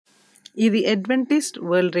ఇది Adventist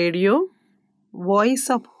World radio voice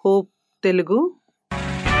of hope Telugu.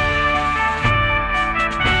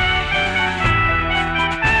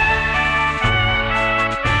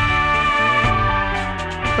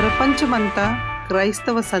 ప్రపంచమంతా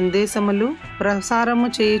క్రైస్తవ సందేశములు ప్రసారము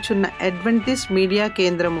చేయుచున్న అడ్వెంటిస్ట్ మీడియా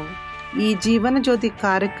కేంద్రము. ఈ జీవన జ్యోతి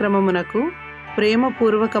కార్యక్రమమునకు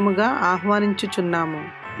ప్రేమపూర్వకముగా ఆహ్వానించుచున్నాము.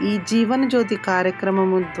 ఈ జీవన జ్యోతి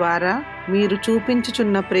కార్యక్రమము ద్వారా మీరు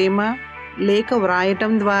చూపించుచున్న ప్రేమ లేఖ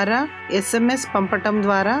వ్రాయటం ద్వారా, SMS పంపటం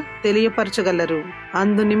ద్వారా తెలియపరచగలరు.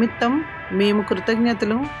 అందు నిమిత్తం మేము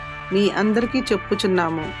కృతజ్ఞతలు మీ అందరికీ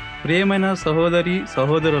చెప్పుచున్నాము. ప్రియమైన సహోదరి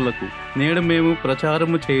సహోదరులకు, నేడు మేము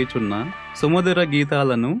ప్రచారము చేయుచున్న సుమధుర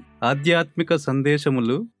గీతాలను, ఆధ్యాత్మిక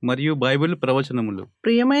సందేశములు మరియు బైబిల్ ప్రవచనములు.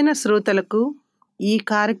 ప్రియమైన శ్రోతలకు ఈ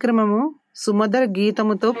కార్యక్రమము సుమధుర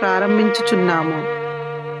గీతముతో ప్రారంభించుచున్నాము.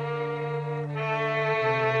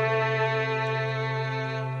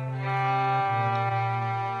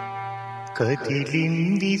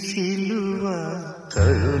 కదిలింది సిలువ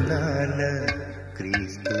కరుణాల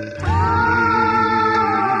క్రీస్తు,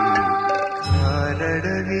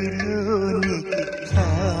 కారడవిలోనికి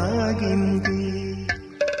సాగింది.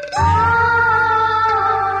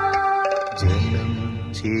 జనం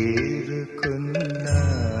చేరుకున్న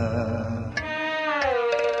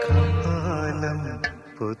కాలం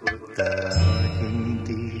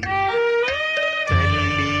పొత్తాగింది.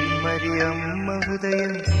 తల్లి మరియమ్మ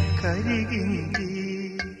హృదయం కరిగింది.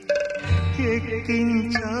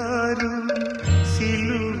 ఎక్కించారు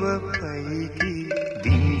సిలువ పైకి,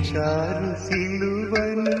 దించారు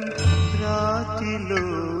సిలువను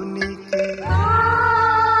రాతిలోనికి.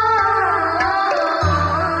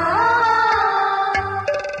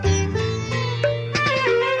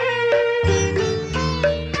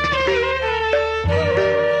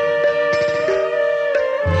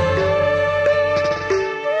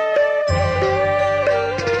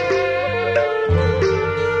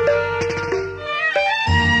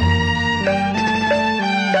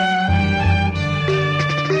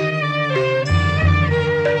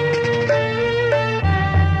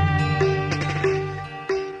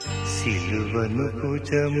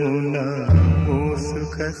 భుజమున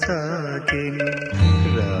మోసుకసాగెను,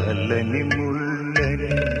 రాళ్ళని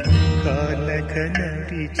ముళ్ళని కాలక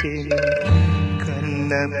నడిచెను.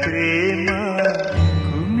 కన్న ప్రేమ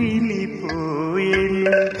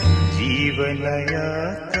కుమిలిపోయెను,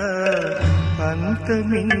 జీవనయాత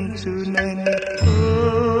అంతమించునని. ఓ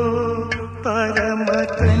పరమ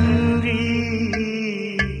తండ్రి,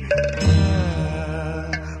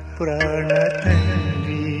 ప్రాణ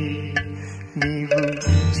తండ్రి, నీవు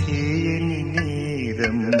చేయని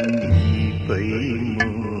నేరం నీపై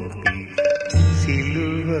మోపి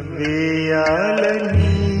సిలువ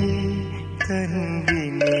వేయాలని,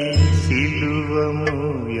 తండ్రిని సిలువ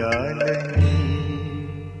మోయాలని.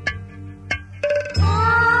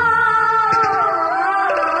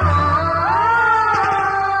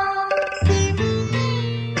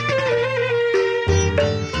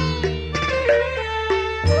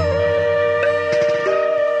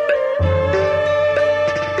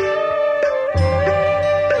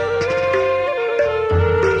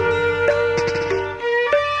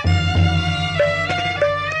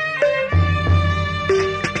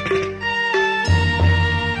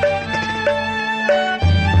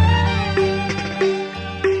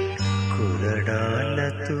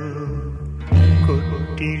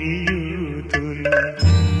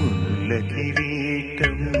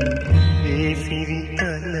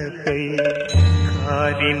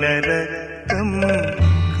 కారిన రక్తం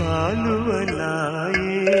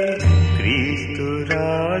కాలువలాయే, క్రీస్తు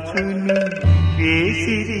రాజును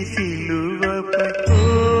వేసిరి సిలువపై. ఓ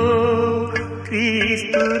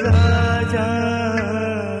క్రీస్తు రాజా,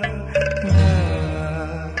 నా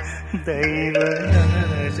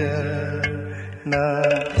దైవరాజా, నా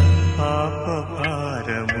పాప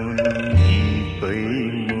భారమును నీపై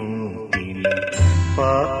మోపిన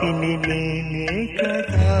పాపిని నేనే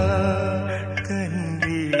కదా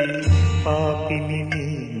తండ్రి, పాపిని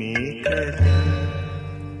నేనే కదా.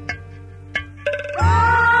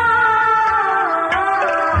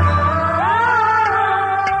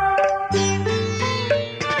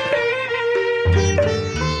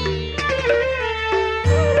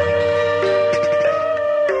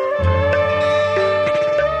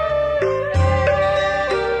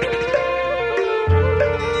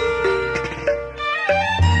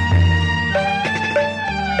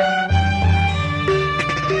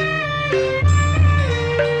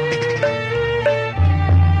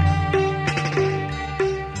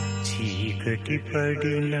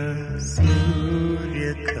 పడిన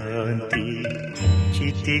సూర్యకాంతి,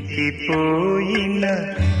 చితికిపోయిన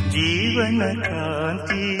జీవన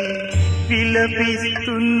కాంతి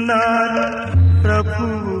విలపిస్తున్నాను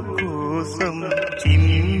ప్రభువు కోసం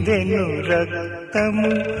చిందెను రక్తము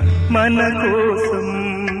మన కోసం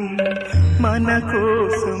మన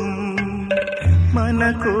కోసం మన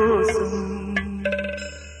కోసం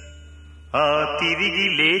ఆ తిరిగి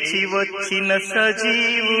లేచి వచ్చిన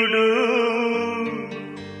సజీవుడు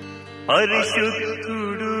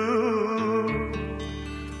పరిశుద్ధుడు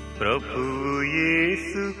ప్రభువు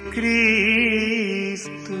యేసు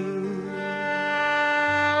క్రీస్తు.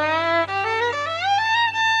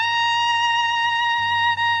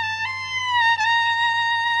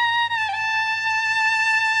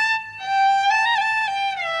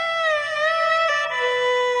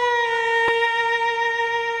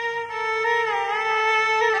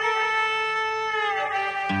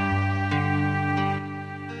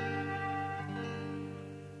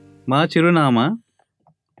 మా చిరునామా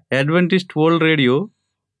Adventist World Radio,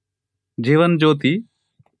 Jeevan Jyoti,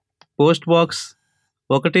 post box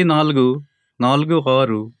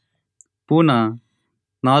 1446, Poona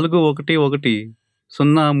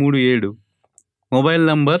 411037. Mobile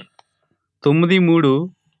number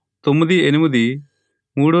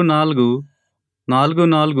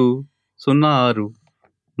 9398344406,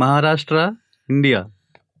 Maharashtra, India.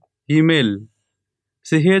 Email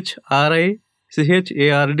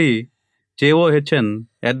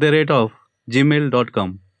CHRICHARDJOHN@gmail.com.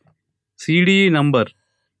 CDE number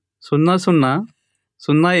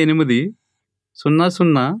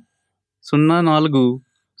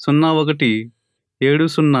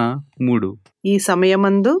 00080040017003. ఈ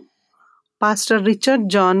సమయమందు పాస్టర్ రిచర్డ్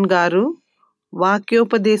జాన్ గారు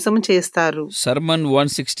వాక్యోపదేశం చేస్తారు. Sermon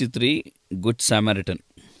 163, good సామరిటన్.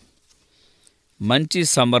 మంచి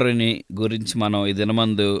సమరుని గురించి మనం ఈ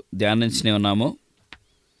దినమందు ధ్యానించనే ఉన్నాము.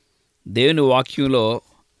 దేవుని వాక్యంలో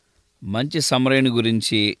మంచి సమరుని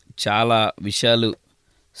గురించి చాలా విషయాలు,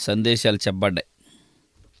 సందేశాలు చెప్పబడ్డాయి.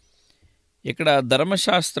 ఇక్కడ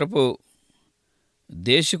ధర్మశాస్త్రపు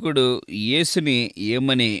దేశకుడు యేసుని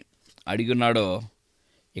ఏమని అడిగున్నాడో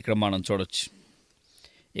ఇక్కడ మనం చూడవచ్చు.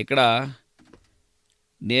 ఇక్కడ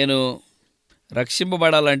నేను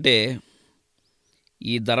రక్షింపబడాలంటే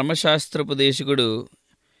ఈ ధర్మశాస్త్రపు దేశకుడు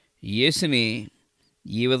యేసుని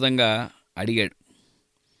ఈ విధంగా అడిగాడు.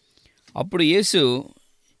 అప్పుడు యేసు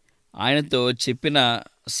ఆయనతో చెప్పిన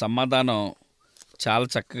సమాధానం చాలా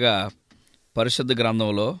చక్కగా పరిశుద్ధ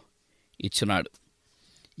గ్రంథంలో ఇచ్చున్నాడు.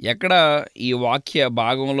 ఎక్కడ ఈ వాక్య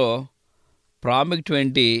భాగంలో ప్రాముఖ్యమైన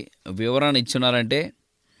వివరణ ఇచ్చున్నారంటే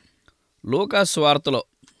లూకా సువార్తలో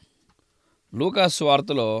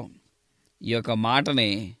ఈ యొక్క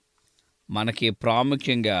మాటని మనకి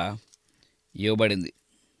ప్రాముఖ్యంగా ఇవ్వబడింది.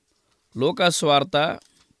 లూకా సువార్త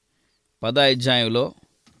 10వ అధ్యాయంలో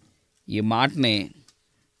ఈ మాటని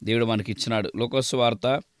దేవుడు మనకి ఇచ్చినాడు. లూకా సువార్త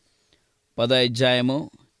 10వ అధ్యాయము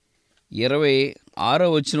 26వ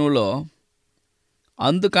వచనంలో,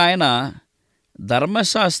 అందుకాయన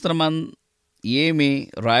ధర్మశాస్త్రం ఏమి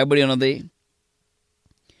రాయబడి ఉన్నది,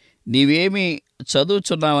 నీవేమి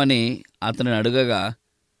చదువుచున్నావని అతనిని అడుగగా,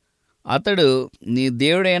 అతడు నీ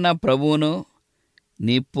దేవుడైన ప్రభువును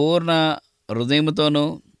నీ పూర్ణ హృదయముతోనూ,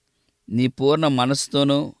 నీ పూర్ణ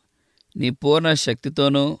మనస్సుతోనూ, నీ పూర్ణ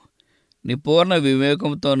శక్తితోనూ, నీ పూర్ణ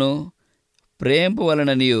వివేకంతోనూ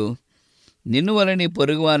ప్రేమింపవలననియు, నిన్ను వలన నీ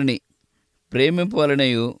పొరుగువారిని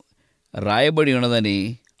ప్రేమింపవలనయు రాయబడి ఉన్నదని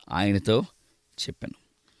ఆయనతో చెప్పాను.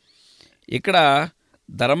 ఇక్కడ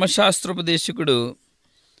ధర్మశాస్త్రోపదేశకుడు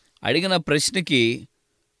అడిగిన ప్రశ్నకి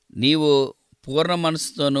నీవు పూర్ణ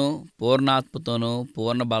మనసుతోనూ, పూర్ణాత్మతోనూ,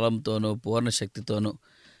 పూర్ణ బలంతోనూ, పూర్ణ శక్తితోనూ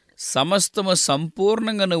సమస్తము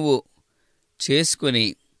సంపూర్ణంగా నువ్వు చేసుకొని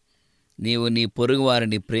నీవు నీ పొరుగు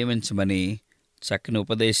వారిని ప్రేమించమని చక్కని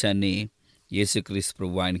ఉపదేశాన్ని యేసుక్రీస్తు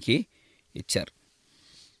ప్రభు ఆయనకి ఇచ్చారు.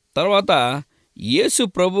 తర్వాత యేసు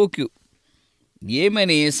ప్రభువుకి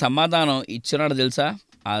ఏమని సమాధానం ఇచ్చినాడో తెలుసా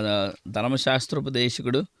ఆ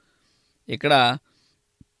ధర్మశాస్త్రోపదేశకుడు? ఇక్కడ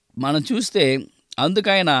మనం చూస్తే,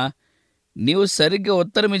 అందుకైనా నీవు సరిగ్గా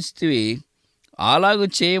ఉత్తరం ఇచ్చితివి, అలాగూ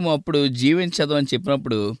చేయము, అప్పుడు జీవించదు అని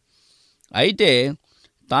చెప్పినప్పుడు, అయితే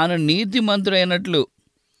తాను నీతిమంతుడైనట్లు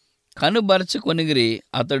కనుబరచుకొనిగిరి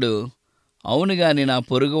అతడు, అవును గాని నా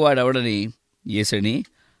పొరుగువాడెవడని యేసుని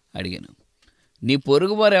అడిగాను. నీ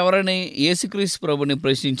పొరుగువారు ఎవరని యేసుక్రీస్తు ప్రభుని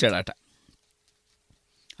ప్రశ్నించాడట.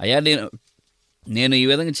 అయ్యా, నేను ఈ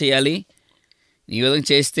విధంగా చేయాలి, ఈ విధంగా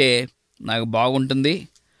చేస్తే నాకు బాగుంటుంది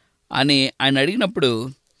అని ఆయన అడిగినప్పుడు,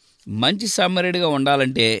 మంచి సమరుడిగా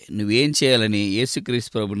ఉండాలంటే నువ్వేం చేయాలని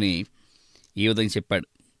యేసుక్రీస్తు ప్రభుని ఈ విధంగా చెప్పాడు.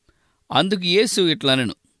 అందుకు యేసు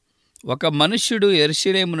ఇట్లనెను, ఒక మనుష్యుడు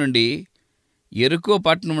యెరూషలేము నుండి యెరికో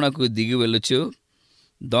పట్టణమునకు దిగి వెళ్ళుచు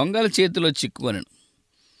దొంగల చేతిలో చిక్కుకొనెను.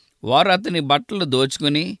 వారు అతని బట్టలు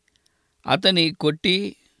దోచుకుని అతని కొట్టి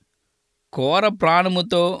ఘోర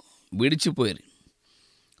ప్రాణముతో విడిచిపోయారు.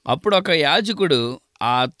 అప్పుడు ఒక యాజకుడు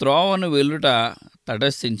ఆ త్రోవను వెళ్ళుట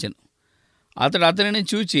తటస్థించెను. అతడు అతనిని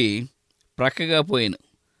చూచి ప్రక్కగా పోయాను.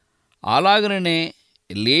 అలాగనే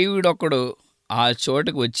లేవీడొక్కడు ఆ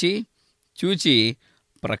చోటుకు వచ్చి చూచి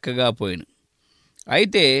ప్రక్కగా పోయాను.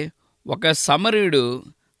 అయితే ఒక సమరయుడు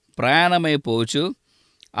ప్రయాణమైపోవచ్చు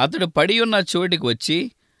అతడు పడి ఉన్న చోటికి వచ్చి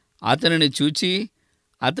అతనిని చూచి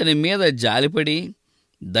అతని మీద జాలిపడి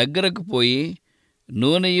దగ్గరకు పోయి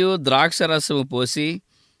నూనెయు ద్రాక్షరసము పోసి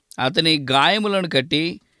అతని గాయములను కట్టి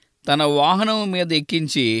తన వాహనం మీద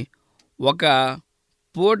ఎక్కించి ఒక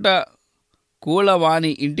పూట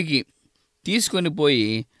కూలవాని ఇంటికి తీసుకొని పోయి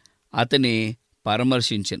అతని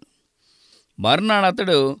పరామర్శించెను. మరునాడు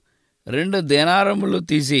అతడు 2 దేనారములు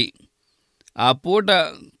తీసి ఆ పూట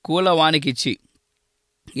కూలవానికిచ్చి,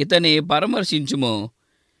 ఇతని పరామర్శించుము,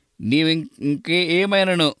 నీవు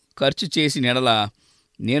ఇంకేమైనాను ఖర్చు చేసిన ఎడల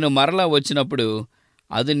నేను మరలా వచ్చినప్పుడు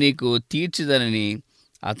అది నీకు తీర్చిదనని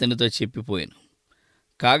అతనితో చెప్పిపోయాను.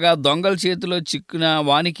 కాగా దొంగల చేతిలో చిక్కిన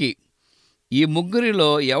వానికి ఈ ముగ్గురిలో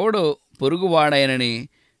ఎవడో పొరుగువాడాయనని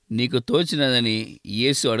నీకు తోచినదని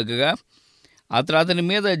యేసు అడగగా అతడు అతని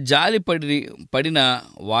మీద జాలి పడిన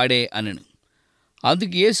వాడే అనెను.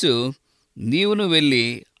 అందుకు యేసు, నీవును వెళ్ళి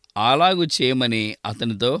అలాగు చేయమని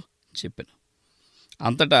అతనితో చెప్పాను.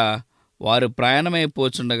 అంతటా వారు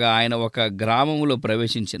ప్రయాణమైపోచుండగా ఆయన ఒక గ్రామంలో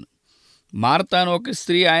ప్రవేశించెను. మార్తాను ఒక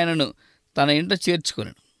స్త్రీ ఆయనను తన ఇంట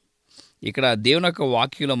చేర్చుకొనెను. ఇక్కడ దేవుని యొక్క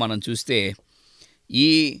వాక్యంలో మనం చూస్తే ఈ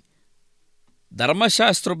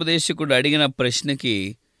ధర్మశాస్త్రోపదేశకుడు అడిగిన ప్రశ్నకి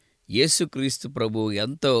యేసుక్రీస్తు ప్రభు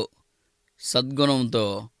ఎంతో సద్గుణంతో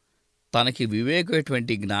తనకి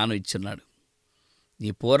వివేకమైనటువంటి జ్ఞానం ఇచ్చున్నాడు. నీ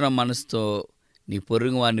పూర్ణ మనసుతో నీ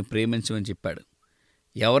పొరుగు వారిని ప్రేమించమని చెప్పాడు.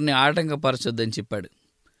 ఎవరిని ఆటంకపరచొద్దని చెప్పాడు.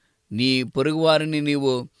 నీ పొరుగువారిని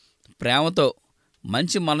నీవు ప్రేమతో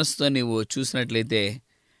మంచి మనసుతో నీవు చూసినట్లయితే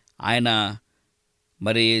ఆయన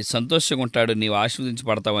మరి సంతోషంగా ఉంటాడు, నీవు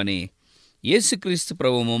ఆశీర్వదించబడతావని యేసుక్రీస్తు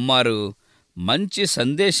ప్రభు ముమ్మారు మంచి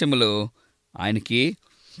సందేశములు ఆయనకి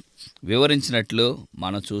వివరించినట్లు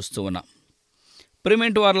మనం చూస్తూ ఉన్నాం.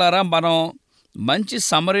 ప్రియమైన వారలారా, మనం మంచి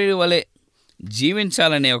సమరయుడి వలె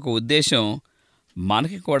జీవించాలనే ఒక ఉద్దేశం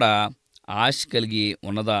మనకి కూడా ఆశ కలిగి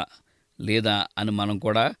ఉన్నదా లేదా అని మనం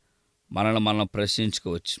కూడా మనం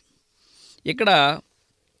ప్రశ్నించుకోవచ్చు. ఇక్కడ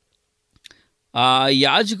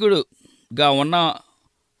యాజకుడుగా ఉన్న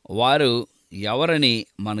వారు ఎవరని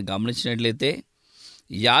మనం గమనించినట్లయితే,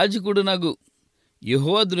 యాజకుడునగు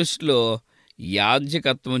యెహోవా దృష్టిలో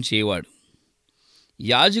యాజకత్వం చేయవాడు.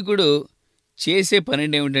 యాజకుడు చేసే పని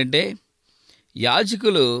ఏమిటంటే,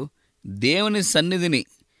 యాజకులు దేవుని సన్నిధిని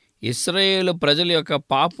ఇశ్రాయేలు ప్రజల యొక్క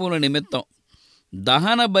పాపముల నిమిత్తం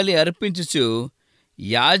దహన బలి అర్పించుచు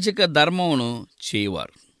యాజక ధర్మమును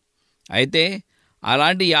చేయువారు. అయితే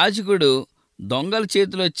అలాంటి యాజకుడు దొంగల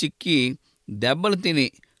చేతిలో చిక్కి దెబ్బలు తిని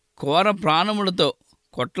ఘోర ప్రాణములతో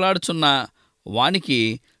కొట్లాడుచున్న వానికి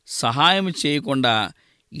సహాయం చేయకుండా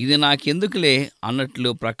ఇది నాకెందుకులే అన్నట్లు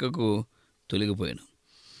ప్రక్కకు తొలగిపోయాను.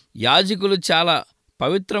 యాజకులు చాలా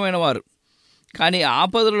పవిత్రమైన వారు, కానీ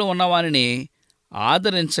ఆపదలో ఉన్నవారిని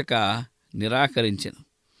ఆదరించక నిరాకరించాను.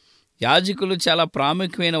 యాజకులు చాలా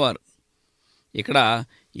ప్రాముఖ్యమైన వారు. ఇక్కడ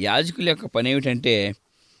యాజకుల యొక్క పని ఏమిటంటే,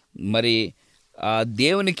 మరి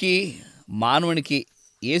దేవునికి మానవునికి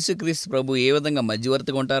యేసుక్రీస్తు ప్రభు ఏ విధంగా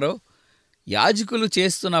మధ్యవర్తిగా ఉంటారో యాజకులు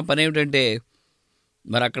చేస్తున్న పని ఏమిటంటే,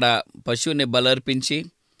 మరి అక్కడ పశువుని బలర్పించి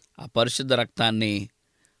ఆ పరిశుద్ధ రక్తాన్ని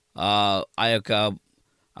ఆ యొక్క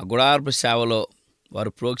గుడారపు సేవలో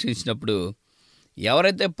వారు ప్రోక్షించినప్పుడు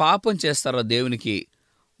ఎవరైతే పాపం చేస్తారో దేవునికి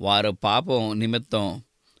వారు పాపం నిమిత్తం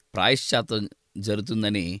ప్రాయశ్చాత్తం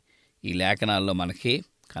జరుగుతుందని ఈ లేఖనాల్లో మనకి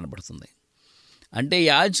కనబడుతుంది. అంటే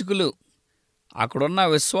యాజకులు అక్కడున్న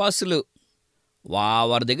విశ్వాసులు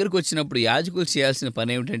వారి దగ్గరికి వచ్చినప్పుడు యాజకులు చేయాల్సిన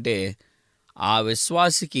పని ఏమిటంటే, ఆ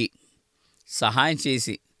విశ్వాసికి సహాయం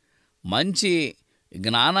చేసి మంచి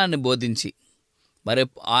జ్ఞానాన్ని బోధించి మరి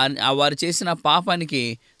వారు చేసిన పాపానికి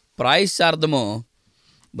ప్రాయశ్చార్థము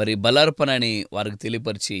మరి బలర్పణని వారికి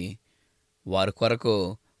తెలియపరిచి వారి కొరకు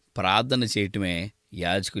ప్రార్థన చేయటమే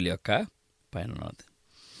యాజకుల యొక్క పైన ఉన్నది.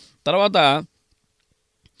 తర్వాత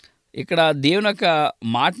ఇక్కడ దేవుని యొక్క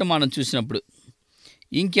మాటను మనం చూసినప్పుడు,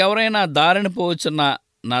 ఇంకెవరైనా దారిన పోవచ్చున్న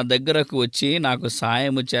నా దగ్గరకు వచ్చి నాకు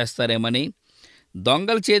సహాయము చేస్తారేమని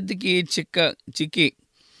దొంగల చేతికి చిక్కి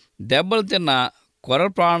దెబ్బలు తిన్న కొర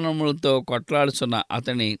ప్రాణములతో కొట్లాడుచున్న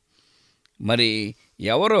అతని మరి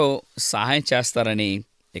ఎవరో సహాయం చేస్తారని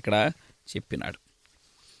ఇక్కడ చెప్పినాడు.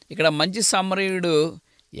 ఇక్కడ మంచి సమరయుడు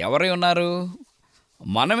ఎవరై ఉన్నారు?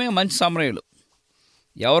 మనమే మంచి సమరయులు.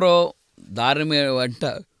 ఎవరో దారి వెంట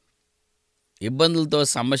ఇబ్బందులతో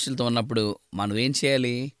సమస్యలతో ఉన్నప్పుడు మనం ఏం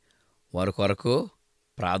చేయాలి? వారి కొరకు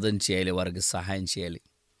ప్రార్థన చేయాలి, వారికి సహాయం చేయాలి.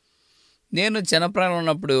 నేను చిన్నప్రాయంలో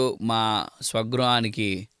ఉన్నప్పుడు మా స్వగృహానికి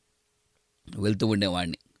వెళ్తూ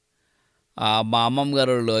ఉండేవాడిని. మా అమ్మమ్మ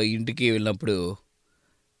గారు ఇంటికి వెళ్ళినప్పుడు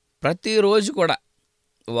ప్రతిరోజు కూడా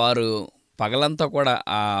వారు పగలంతా కూడా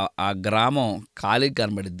ఆ గ్రామం ఖాళీగా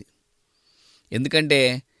కనబడిద్ది. ఎందుకంటే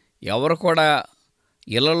ఎవరు కూడా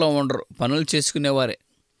ఇళ్లలో ఉండరు, పనులు చేసుకునేవారే,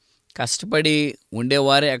 కష్టపడి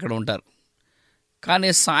ఉండేవారే అక్కడ ఉంటారు. కానీ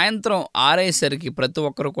సాయంత్రం ఆరేసరికి ప్రతి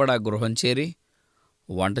ఒక్కరు కూడా గృహం చేరి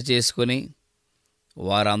వంట చేసుకొని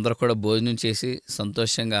వారందరూ కూడా భోజనం చేసి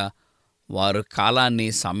సంతోషంగా వారు కాలాన్ని,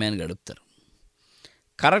 సమయాన్ని గడుపుతారు.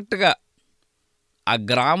 కరెక్ట్గా ఆ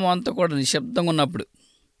గ్రామం అంతా కూడా నిశ్శబ్దంగా ఉన్నప్పుడు,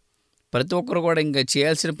 ప్రతి ఒక్కరు కూడా ఇంకా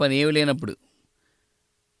చేయాల్సిన పని ఏమి లేనప్పుడు,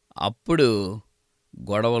 అప్పుడు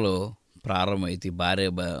గొడవలు ప్రారంభమైతే భార్య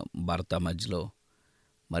భర్త మధ్యలో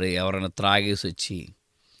మరి ఎవరైనా త్రాగేసి వచ్చి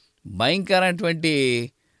భయంకరమైనటువంటి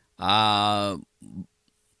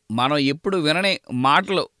మనం ఎప్పుడు వినని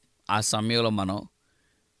మాటలు ఆ సమయంలో మనం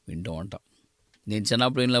వింటూ ఉంటాం. నేను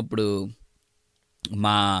చిన్నప్పుడు వెళ్ళినప్పుడు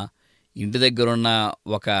మా ఇంటి దగ్గర ఉన్న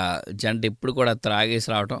ఒక జంట ఎప్పుడు కూడా త్రాగేసి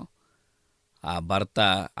రావటం, ఆ భర్త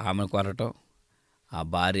ఆమెను కొరటం, ఆ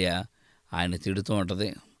భార్య ఆయన తిడుతూ ఉంటుంది.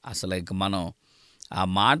 అసలు ఇక మనం ఆ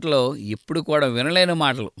మాటలు ఎప్పుడు కూడా వినలేని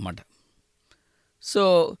మాటలు అన్నమాట. సో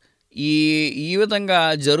ఈ విధంగా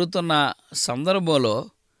జరుగుతున్న సందర్భంలో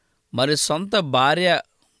మరి సొంత భార్య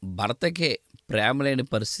భర్తకే ప్రేమ లేని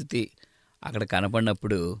పరిస్థితి అక్కడ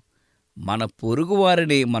కనపడినప్పుడు మన పొరుగు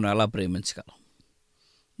వారిని మనం ఎలా ప్రేమించగలం?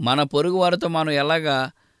 మన పొరుగు వారితో మనం ఎలాగా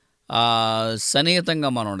సన్నిహితంగా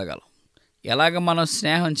మనం ఉండగలం? ఎలాగ మనం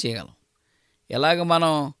స్నేహం చేయగలం? ఎలాగ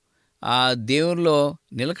మనం దేవునిలో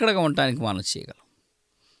నిలకడగా ఉండటానికి మనం చేయగలం?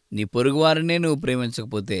 నీ పొరుగువారినే నువ్వు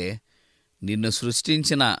ప్రేమించకపోతే నిన్ను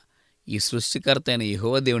సృష్టించిన ఈ సృష్టికర్త అయిన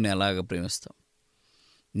యెహోవా దేవుని ఎలాగ ప్రేమిస్తావు?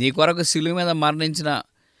 నీ కొరకు శిలువ మీద మరణించిన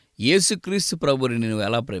యేసుక్రీస్తు ప్రభుని నువ్వు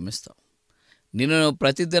ఎలా ప్రేమిస్తావు? నిన్ను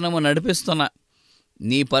ప్రతిదినము నడిపిస్తున్న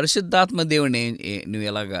నీ పరిశుద్ధాత్మ దేవుని నువ్వు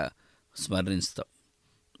ఎలాగా స్మరణిస్తావు?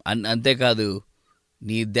 అంతేకాదు,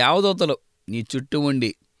 నీ దేవదూతలు నీ చుట్టూ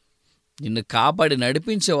ఉండి నిన్ను కాపాడి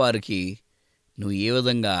నడిపించే వారికి నువ్వు ఏ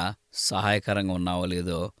విధంగా సహాయకరంగా ఉన్నావో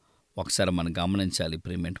లేదో ఒకసారి మనం గమనించాలి.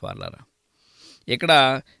 ప్రియమైన వారలారా, ఇక్కడ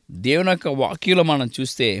దేవుని యొక్క వాక్యంలో మనం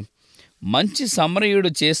చూస్తే మంచి సమరయుడు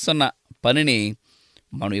చేస్తున్న పనిని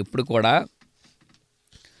మనం ఎప్పుడు కూడా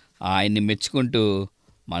ఆయన్ని మెచ్చుకుంటూ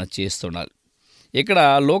మనం చేస్తుండాలి. ఇక్కడ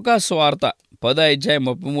లూకా సువార్త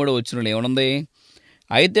 10:33 ఏమనుంది?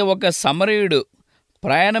 అయితే ఒక సమరయుడు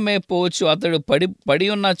ప్రయాణమైపోవచ్చు, అతడు పడి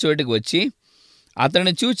ఉన్న చోటికి వచ్చి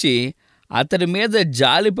అతన్ని చూచి అతడి మీద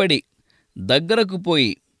జాలిపడి దగ్గరకు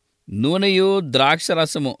పోయి నూనెయు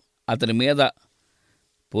ద్రాక్షరసము అతని మీద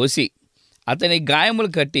పోసి అతని గాయములు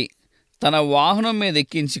కట్టి తన వాహనం మీద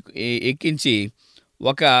ఎక్కించి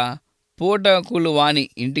ఒక పూటకులు వాని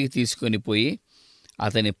ఇంటికి తీసుకొని పోయి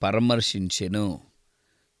అతని పరామర్శించెను.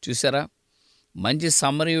 చూసారా, మంచి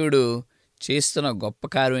సమరయుడు చేస్తున్న గొప్ప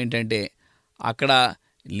కార్యం ఏంటంటే, అక్కడ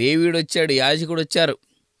లేవీయుడు వచ్చాడు, యాజకుడు వచ్చారు,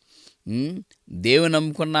 దేవుని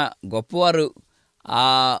నమ్ముకున్న గొప్పవారు ఆ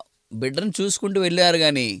బిడ్డను చూసుకుంటూ వెళ్ళారు.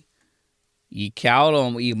 కానీ కేవలం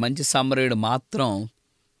ఈ మంచి సమరయుడు మాత్రం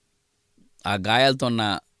ఆ గాయాలతో ఉన్న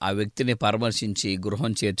ఆ వ్యక్తిని పరామర్శించి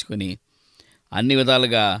గృహం చేర్చుకొని అన్ని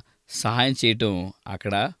విధాలుగా సహాయం చేయటం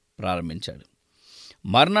అక్కడ ప్రారంభించాడు.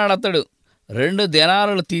 మర్నాడు అతడు 2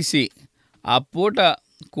 దినారాలు తీసి ఆ పూట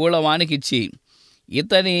కూలవానికిచ్చి,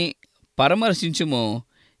 ఇతని పరామర్శించుము,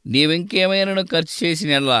 నీవింకేమైనా ఖర్చు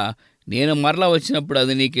చేసిన నేను మరలా వచ్చినప్పుడు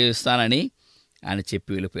అది నీకు ఇస్తానని ఆయన చెప్పి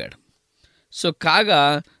వెళ్ళిపోయాడు. సో కాగా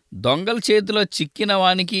దొంగల చేతిలో చిక్కిన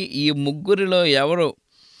వానికి ఈ ముగ్గురిలో ఎవరు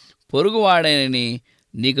పొరుగువాడని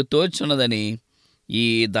నీకు తోచున్నదని ఈ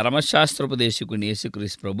ధర్మశాస్త్రోపదేశకుని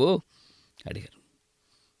యేసుక్రీస్తు ప్రభు అడిగారు.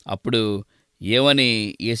 అప్పుడు ఏమని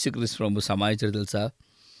యేసుక్రీస్తు ప్రభు సమాచారం తెలుసా?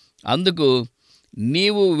 అందుకు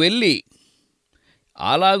నీవు వెళ్ళి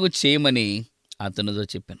అలాగు చేయమని అతనితో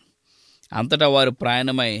చెప్పాను. అంతటా వారు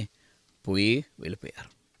ప్రయాణమై పోయి వెళ్ళిపోయారు.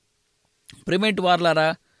 ప్రియమైన వారలారా,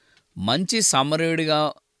 మంచి సమరయుడిగా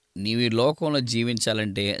నీవు ఈ లోకంలో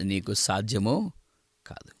జీవించాలంటే నీకు సాధ్యమో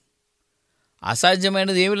కాదు.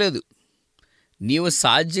 అసాధ్యమైనది ఏమీ లేదు. నీవు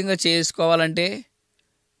సాధ్యంగా చేసుకోవాలంటే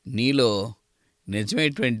నీలో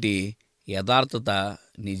నిజమైనటువంటి యథార్థత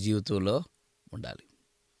నీ జీవితంలో ఉండాలి.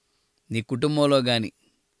 నీ కుటుంబంలో కానీ,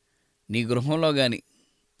 నీ గృహంలో కానీ,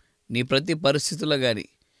 నీ ప్రతి పరిస్థితుల్లో కానీ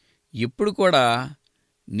ఎప్పుడు కూడా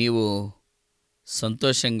నీవు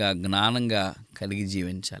సంతోషంగా, జ్ఞానంగా కలిగి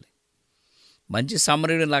జీవించాలి. మంచి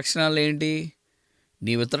సమరయుడి లక్షణాలు ఏంటి?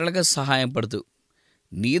 నీవు ఇతరులకు సహాయం పడుతూ,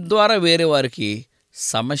 నీ ద్వారా వేరే వారికి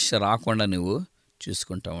సమస్య రాకుండా నువ్వు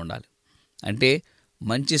చూసుకుంటూ ఉండాలి. అంటే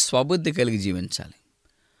మంచి స్వబుద్ధి కలిగి జీవించాలి,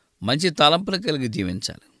 మంచి తలంపులు కలిగి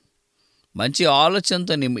జీవించాలి, మంచి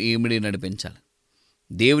ఆలోచనతో ఈమిడి నడిపించాలి.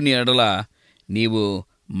 దేవుని ఎడల నీవు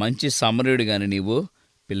మంచి సమరుడిగాని నీవు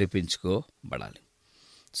పిలిపించుకోబడాలి.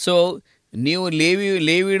 సో నీవు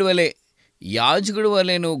లేవీడు వలె, యాజకుడి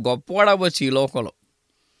వలె నువ్వు గొప్పవాడవచ్చు ఈ లోకంలో,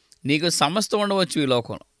 నీకు సమస్త ఉండవచ్చు ఈ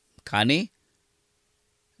లోకంలో. కానీ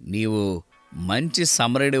నీవు మంచి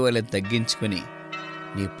సమరుడి వలె తగ్గించుకొని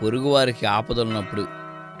నీ పొరుగువారికి ఆపదలున్నప్పుడు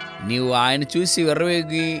నీవు ఆయన చూసి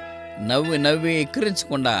వెర్రవేగి నవ్వి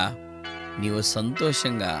ఎక్కిరించకుండా నీవు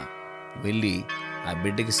సంతోషంగా వెళ్ళి ఆ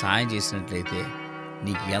బిడ్డకి సహాయం చేసినట్లయితే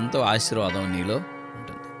నీకు ఎంతో ఆశీర్వాదం నీలో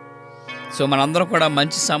ఉంటుంది. సో మనందరం కూడా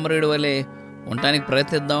మంచి సమరుడి వలె ఉండటానికి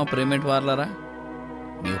ప్రయత్నిద్దాం. ప్రేమేంటి వారలారా,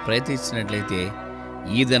 నీవు ప్రయత్నించినట్లయితే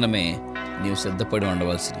ఈ దినమే నీవు సిద్ధపడి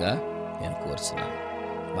ఉండవలసిందిగా నేను కోరుచున్నాను.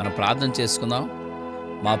 మనం ప్రార్థన చేసుకుందాం.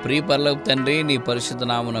 మా ప్రియ పరలోక తండ్రి, నీ పరిశుద్ధ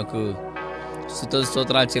నామమునకు స్తుతులు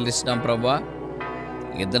స్తోత్రాలు చెల్లిస్తున్నాం ప్రభువా.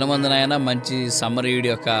 ఈ దినమందునైనా మంచి సమరయుడి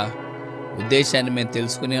యొక్క ఉద్దేశాన్ని మేము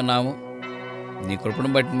తెలుసుకుని ఉన్నాము. నీ కృపను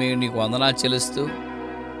బట్టి మేము నీకు వందనాలు చెల్లిస్తూ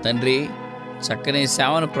తండ్రి, చక్కని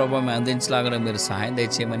సేవను ప్రభువా మేము అందించలాగా మీరు సహాయం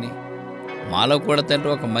దయచేయమని, మాలో కూడా తండ్రి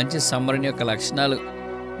ఒక మంచి సమరుని యొక్క లక్షణాలు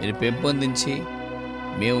మీరు పెంపొందించి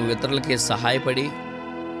మేము ఇతరులకి సహాయపడి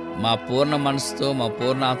మా పూర్ణ మనసుతో, మా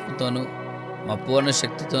పూర్ణ ఆత్మతోనూ, మా పూర్ణ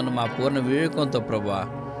శక్తితోనూ, మా పూర్ణ వివేకంతో ప్రభువా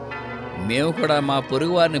మేము కూడా మా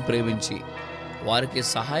పొరుగు వారిని ప్రేమించి వారికి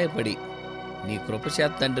సహాయపడి నీ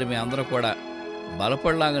కృపచేత తండ్రి మీ అందరూ కూడా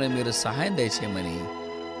బలపడలాగానే మీరు సహాయం దయచేయమని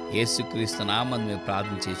యేసుక్రీస్తు నామమున మేము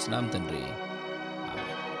ప్రార్థన చేస్తున్నాం తండ్రి.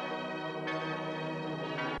 ఆమేన్.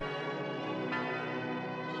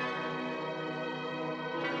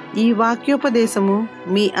 ఈ వాక్యోపదేశము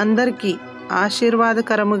మీ అందరికీ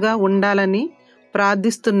ఆశీర్వాదకరముగా ఉండాలని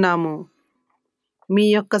ప్రార్థిస్తున్నాము. మీ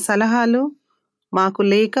యొక్క సలహాలు మాకు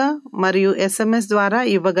లేఖ మరియు SMS ద్వారా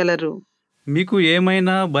ఇవ్వగలరు. మీకు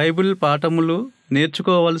ఏమైనా బైబిల్ పాఠములు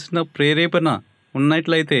నేర్చుకోవలసిన ప్రేరేపణ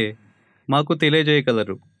ఉన్నట్లయితే మాకు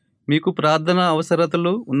తెలియజేయగలరు. మీకు ప్రార్థన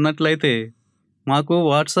అవసరతలు ఉన్నట్లయితే మాకు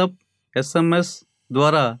వాట్సాప్, SMS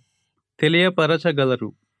ద్వారా తెలియపరచగలరు.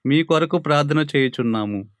 మీ కొరకు ప్రార్థన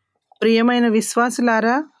చేయుచున్నాము. ప్రియమైన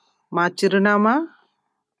విశ్వాసులారా, మా చిరునామా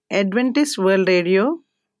Adventist World Radio,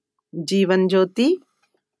 Jeevan Jyoti,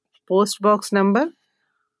 post box number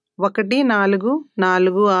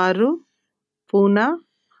 1446, Poona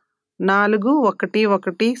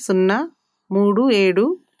 411037,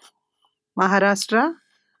 Maharashtra,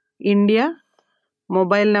 India.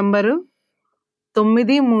 Mobile number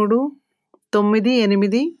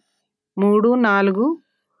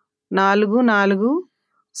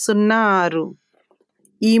 9338344406.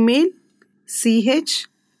 Email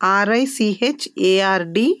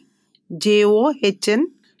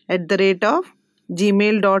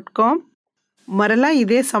CHRICHARDJOHN@gmail.com. మరలా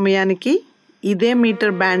ఇదే సమయానికి ఇదే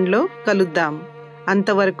మీటర్ బ్యాండ్లో కలుద్దాం.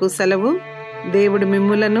 అంతవరకు సెలవు. దేవుడు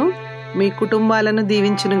మిమ్ములను మీ కుటుంబాలను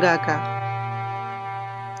దీవించునుగాక.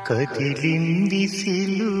 కదిలింది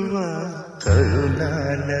సిలువ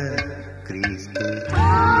కరుణాల క్రీస్తు,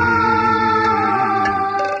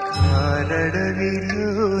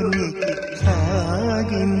 కారడవిలోనికి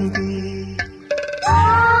సాగింది.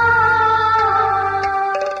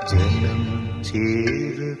 జనం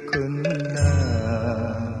చేరుకున్న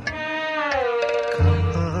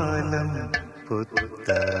కాలం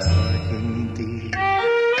పొత్తాగింది.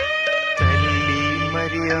 తల్లి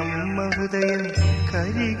మరియమ్మ హృదయం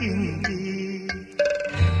కరిగింది.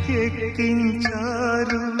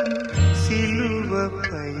 ఎక్కించారు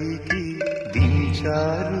సిలువపైకి,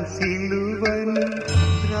 దించారు సిలువను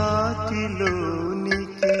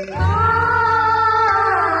రాతిలోనికి.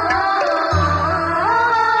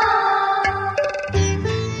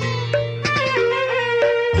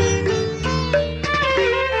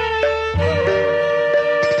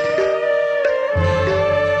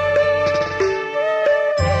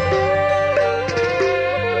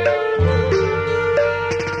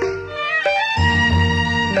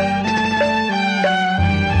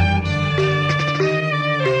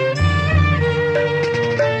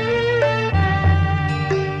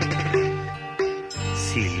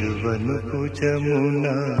 సిలువను భుజమున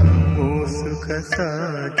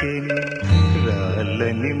మోసుకసాగెను,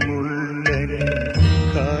 రాళ్ళని ముళ్ళని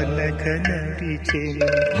కాలక నడిచెను.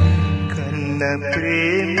 కన్న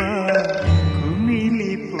ప్రేమ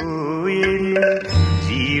కుమిలిపోయెను,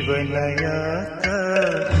 జీవనయాత్ర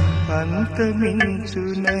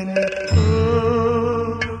అంతమించునని. ఓ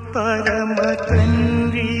పరమ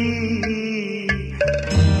తండ్రి,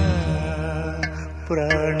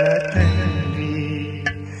 ప్రాణ తండ్రి,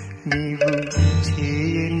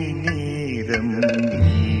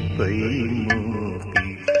 నీపై మోపి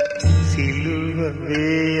సిలువ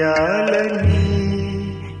వేయాలని,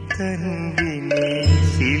 తండ్రిని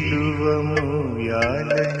సిలువ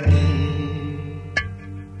మోయాలని.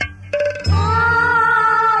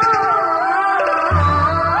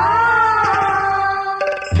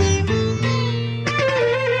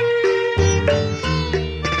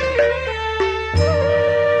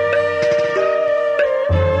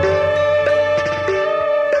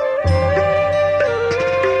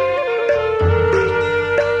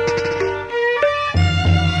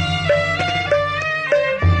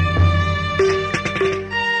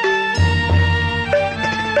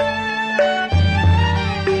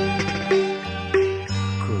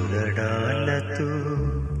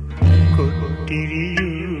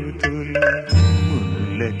 కొట్టిరియూతులు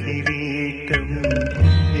ముల్ల కిరీటం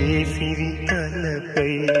వేసిరి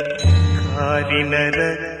తలపై, కారిన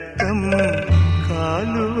రక్తం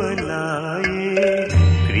కాలువలాయే,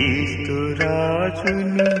 క్రీస్తు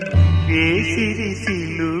రాజుని వేసిరి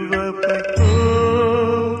సిలువపై. ఓ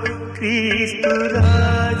క్రీస్తు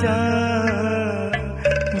రాజా,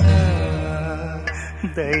 నా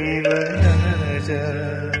దైవరాజా,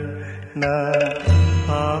 నా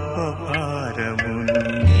పాప భారమును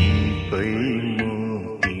నీపై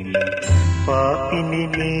మోపిన పాపిని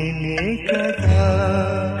నేనే కదా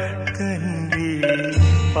తండ్రి,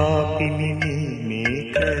 పాపిని నేనే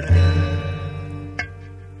కదా.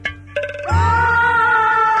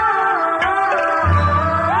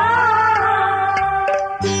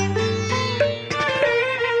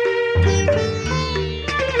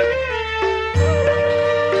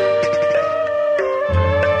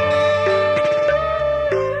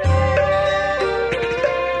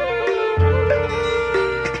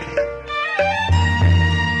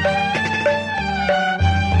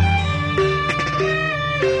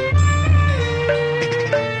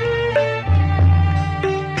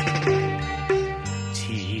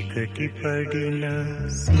 చీకటి పడిన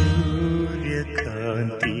సూర్యకాంతి,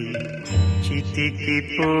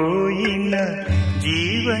 చితికిపోయిన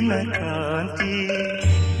జీవన కాంతి,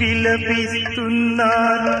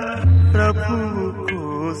 విలపిస్తున్నారు ప్రభువు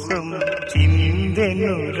కోసం,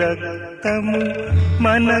 చిందెను రక్తము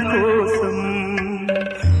మన కోసం,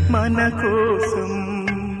 మన కోసం,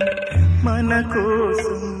 మన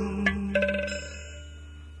కోసం.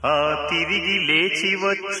 ఆ తిరిగి లేచి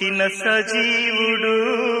వచ్చిన సజీవుడు,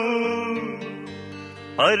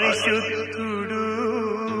 పరిశుద్ధుడు,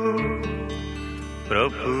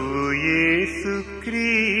 ప్రభు